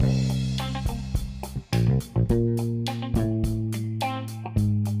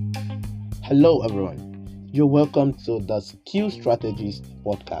Hello, everyone. You're welcome to the Skill Strategist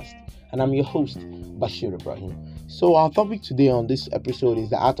podcast, and I'm your host, Bashir Ibrahim. So, our topic today on this episode is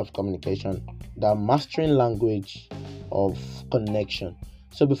the art of communication, the mastering language of connection.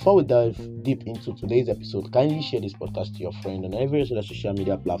 So, before we dive deep into today's episode, kindly share this podcast to your friend on every other social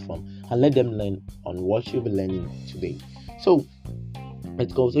media platform and let them learn on what you'll be learning today. So,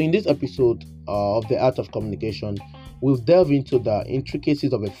 let's go. So, in this episode of the art of communication, we'll delve into the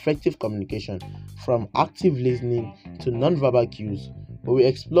intricacies of effective communication, from active listening to non-verbal cues, where we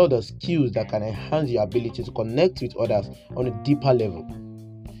explore the skills that can enhance your ability to connect with others on a deeper level.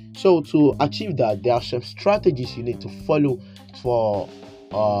 So to achieve that, there are some strategies you need to follow for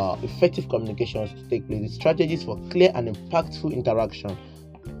effective communications to take place. Strategies for clear and impactful interaction.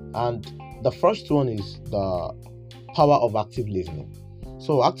 And the first one is the power of active listening.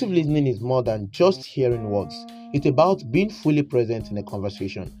 So active listening is more than just hearing words. It's about being fully present in a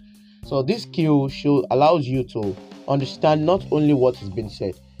conversation. So this skill allows you to understand not only what is being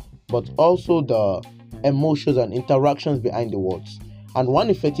said, but also the emotions and interactions behind the words. And one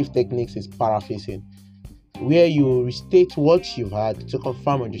effective technique is paraphrasing, where you restate what you've heard to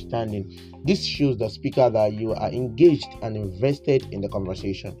confirm understanding. This shows the speaker that you are engaged and invested in the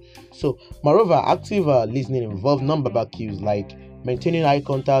conversation. So, moreover, active listening involves non-verbal cues like maintaining eye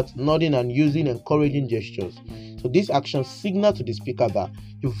contact, nodding, and using encouraging gestures. So these actions signal to the speaker that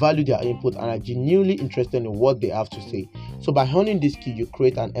you value their input and are genuinely interested in what they have to say. So by honing this skill, you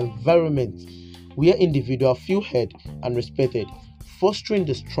create an environment where individuals feel heard and respected, fostering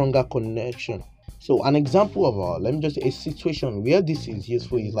the stronger connection. So an example of a situation where this is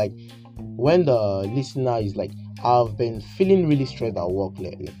useful is like when the listener is like, I've been feeling really stressed at work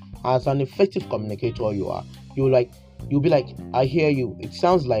lately. As an effective communicator you'll be like, I hear you. It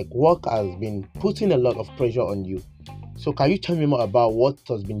sounds like work has been putting a lot of pressure on you. So can you tell me more about what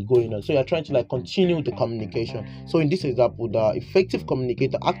has been going on? So you're trying to continue the communication. So in this example, the effective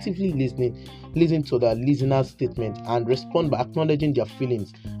communicator actively listen to the listener's statement and respond by acknowledging their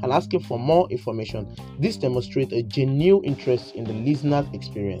feelings and asking for more information. This demonstrates a genuine interest in the listener's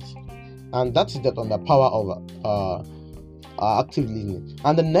experience. And that is that on the power of active listening.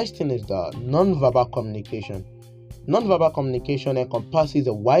 And the next thing is the non-verbal communication. Non-verbal communication encompasses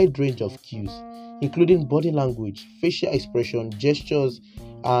a wide range of cues, including body language, facial expression, gestures,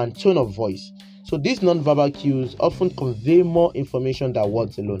 and tone of voice. So these non-verbal cues often convey more information than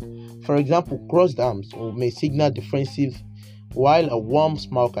words alone. For example, crossed arms may signal defensive, while a warm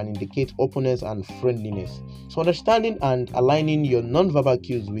smile can indicate openness and friendliness. So understanding and aligning your non-verbal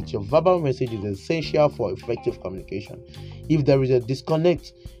cues with your verbal message is essential for effective communication. If there is a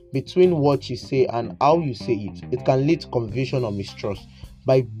disconnect between what you say and how you say it, it can lead to confusion or mistrust.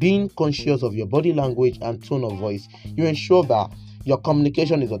 By being conscious of your body language and tone of voice, you ensure that your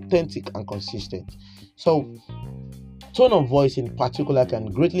communication is authentic and consistent. So, tone of voice in particular can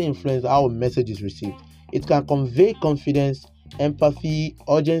greatly influence how a message is received. It can convey confidence, empathy,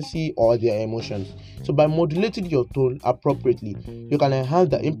 urgency, or their emotions. So by modulating your tone appropriately, you can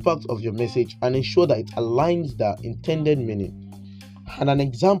enhance the impact of your message and ensure that it aligns the intended meaning. And an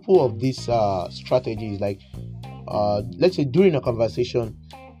example of this strategy is let's say during a conversation,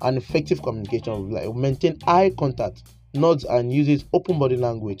 an effective communication will maintain eye contact, nods, and uses open body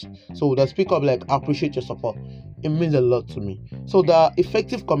language. So the speaker will I appreciate your support. It means a lot to me. So the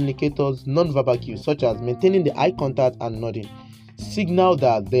effective communicators' non-verbal cues, such as maintaining the eye contact and nodding, signal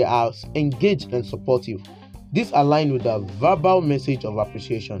that they are engaged and supportive. This aligns with the verbal message of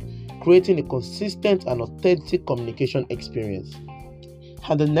appreciation, creating a consistent and authentic communication experience.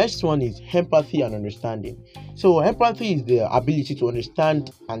 And the next one is empathy and understanding. So empathy is the ability to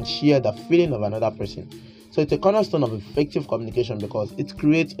understand and share the feeling of another person. So it's a cornerstone of effective communication because it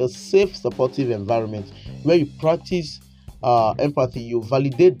creates a safe, supportive environment where you practice empathy, you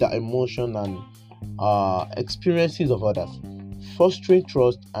validate the emotion and experiences of others, fostering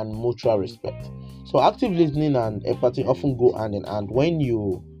trust and mutual respect. So active listening and empathy often go hand in hand. When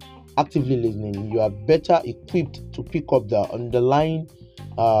you actively listening, you are better equipped to pick up the underlying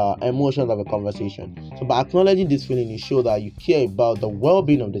emotions of a conversation. So by acknowledging this feeling, you show that you care about the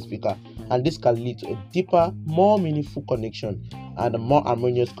well-being of the speaker, and this can lead to a deeper, more meaningful connection and a more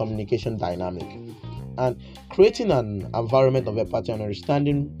harmonious communication dynamic. And creating an environment of empathy and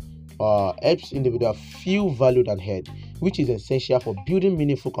understanding helps individuals feel valued and heard, which is essential for building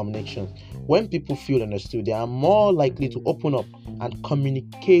meaningful connections. When people feel understood, they are more likely to open up and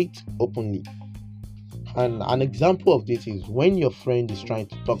communicate openly. And an example of this is when your friend is trying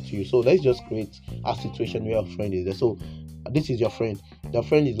to talk to you. So let's just create a situation where your friend is there. So this is your friend. The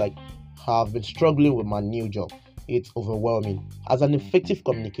friend is like, I've been struggling with my new job. it's overwhelming. As an effective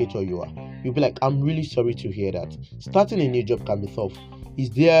communicator, you'll be like, I'm really sorry to hear that. Starting a new job can be tough. Is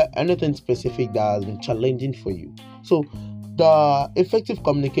there anything specific that has been challenging for you? So the effective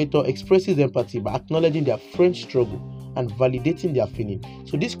communicator expresses empathy by acknowledging their friend's struggle and validating their feeling.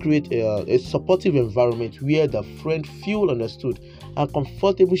 So this creates a supportive environment where the friend feel understood and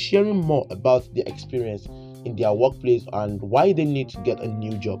comfortable sharing more about their experience in their workplace and why they need to get a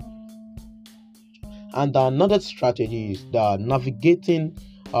new job. And another strategy is the navigating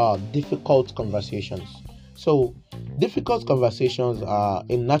difficult conversations. So difficult conversations are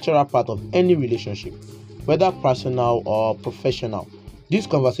a natural part of any relationship, whether personal or professional. This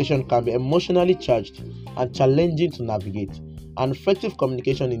conversation can be emotionally charged and challenging to navigate. And effective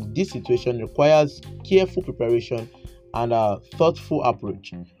communication in this situation requires careful preparation and a thoughtful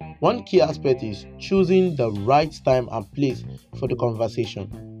approach. One key aspect is choosing the right time and place for the conversation.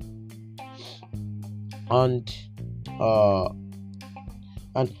 And uh,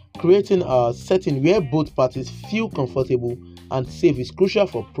 and creating a setting where both parties feel comfortable and safe is crucial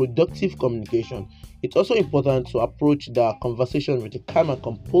for productive communication. It's also important to approach the conversation with a calm and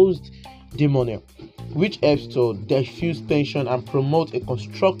composed demeanor, which helps to diffuse tension and promote a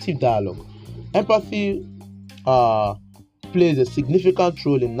constructive dialogue. Empathy uh, plays a significant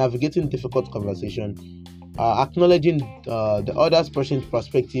role in navigating difficult conversation, acknowledging the other person's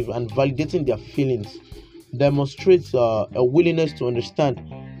perspective and validating their feelings demonstrates a willingness to understand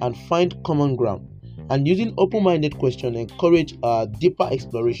and find common ground. And using open-minded questions encourage a deeper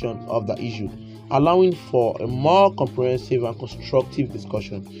exploration of the issue, allowing for a more comprehensive and constructive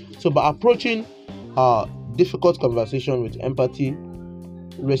discussion. So by approaching difficult conversation with empathy,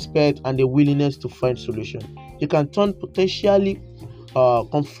 respect, and a willingness to find solution, you can turn potentially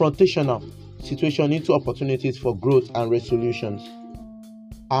confrontational situation into opportunities for growth and resolutions.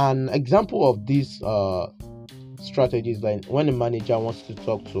 An example of this strategy is like when a manager wants to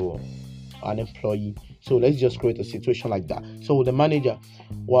talk to an employee. So let's just create a situation like that. So the manager,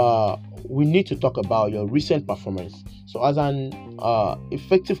 well, we need to talk about your recent performance. So as an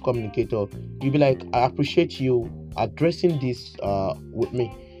effective communicator, you'll be like, I appreciate you addressing this with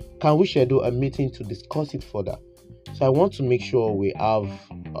me. Can we schedule a meeting to discuss it further? So I want to make sure we have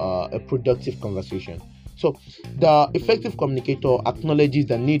a productive conversation. So the effective communicator acknowledges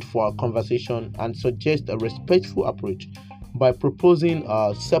the need for a conversation and suggests a respectful approach by proposing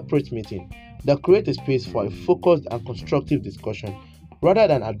a separate meeting that creates a space for a focused and constructive discussion rather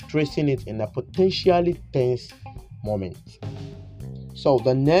than addressing it in a potentially tense moment. So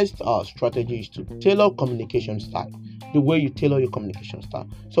the next strategy is to tailor communication style, the way you tailor your communication style.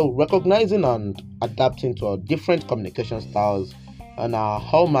 So recognizing and adapting to different communication styles and a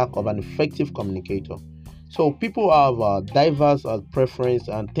hallmark of an effective communicator. So people have diverse preferences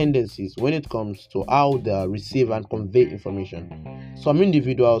and tendencies when it comes to how they receive and convey information. Some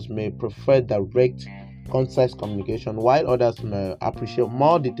individuals may prefer direct, concise communication, while others may appreciate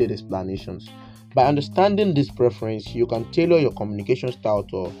more detailed explanations. By understanding this preference, you can tailor your communication style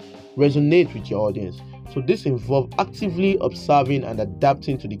to resonate with your audience. So this involves actively observing and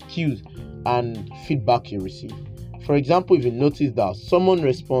adapting to the cues and feedback you receive. For example, if you notice that someone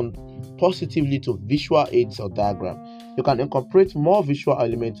responds positively to visual aids or diagram, you can incorporate more visual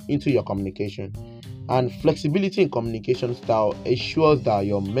elements into your communication. And flexibility in communication style ensures that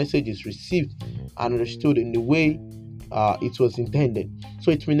your message is received and understood in the way it was intended. So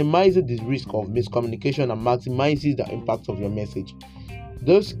it minimizes the risk of miscommunication and maximizes the impact of your message.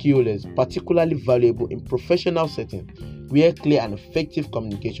 This skill is particularly valuable in professional settings where clear and effective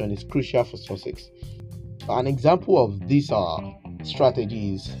communication is crucial for success. An example of this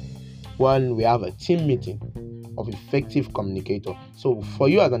strategy is when we have a team meeting of effective communicator. So for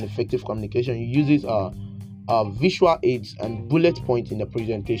you as an effective communication, you use visual aids and bullet points in the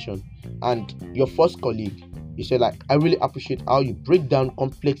presentation. And your first colleague, you say like, I really appreciate how you break down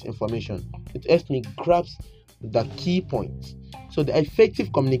complex information. It helps me grasp the key points. So the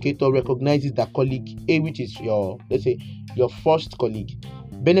effective communicator recognizes that colleague A, which is your, let's say, your first colleague,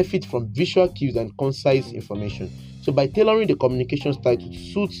 benefit from visual cues and concise information. So by tailoring the communication style to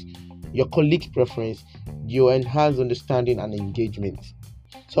suit your colleague's preference, you enhance understanding and engagement.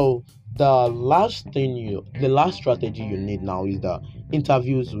 So the last strategy you need now is the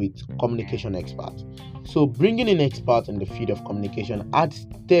interviews with communication experts. So bringing in experts in the field of communication adds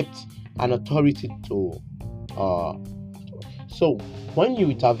depth and authority to so when you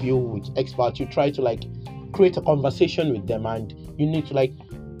interview with experts, you try to like create a conversation with them, and you need to like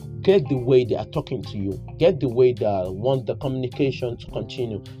get the way they are talking to you, get the way they want the communication to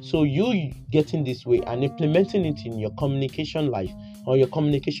continue. So you getting this way and implementing it in your communication life on your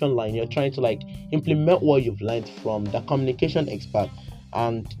communication line, you're trying to like implement what you've learned from the communication expert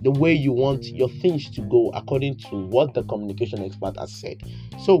and the way you want your things to go according to what the communication expert has said.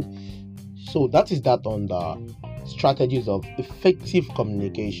 So that is that on the strategies of effective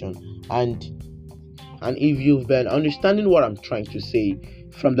communication. And if you've been understanding what I'm trying to say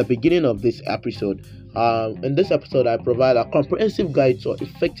from the beginning of this episode, in this episode I provide a comprehensive guide to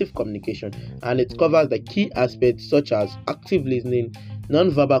effective communication, and it covers the key aspects such as active listening,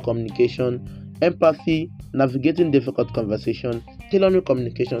 non-verbal communication, empathy, navigating difficult conversation, tailoring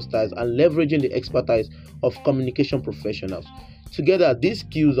communication styles, and leveraging the expertise of communication professionals. Together, these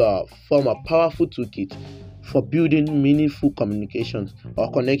skills form a powerful toolkit for building meaningful communications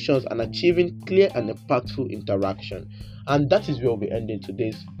or connections and achieving clear and impactful interaction. And that is where we'll be ending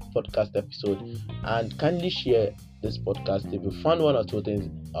today's podcast episode. And kindly share this podcast. If you found one or two things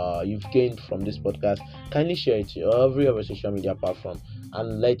you've gained from this podcast, kindly share it to every other social media platform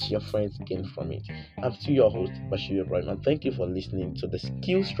and let your friends gain from it. I'm still your host, Bashir Ibrahim, and thank you for listening to the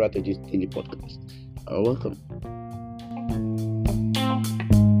Skill Strategist Daily Podcast. Welcome.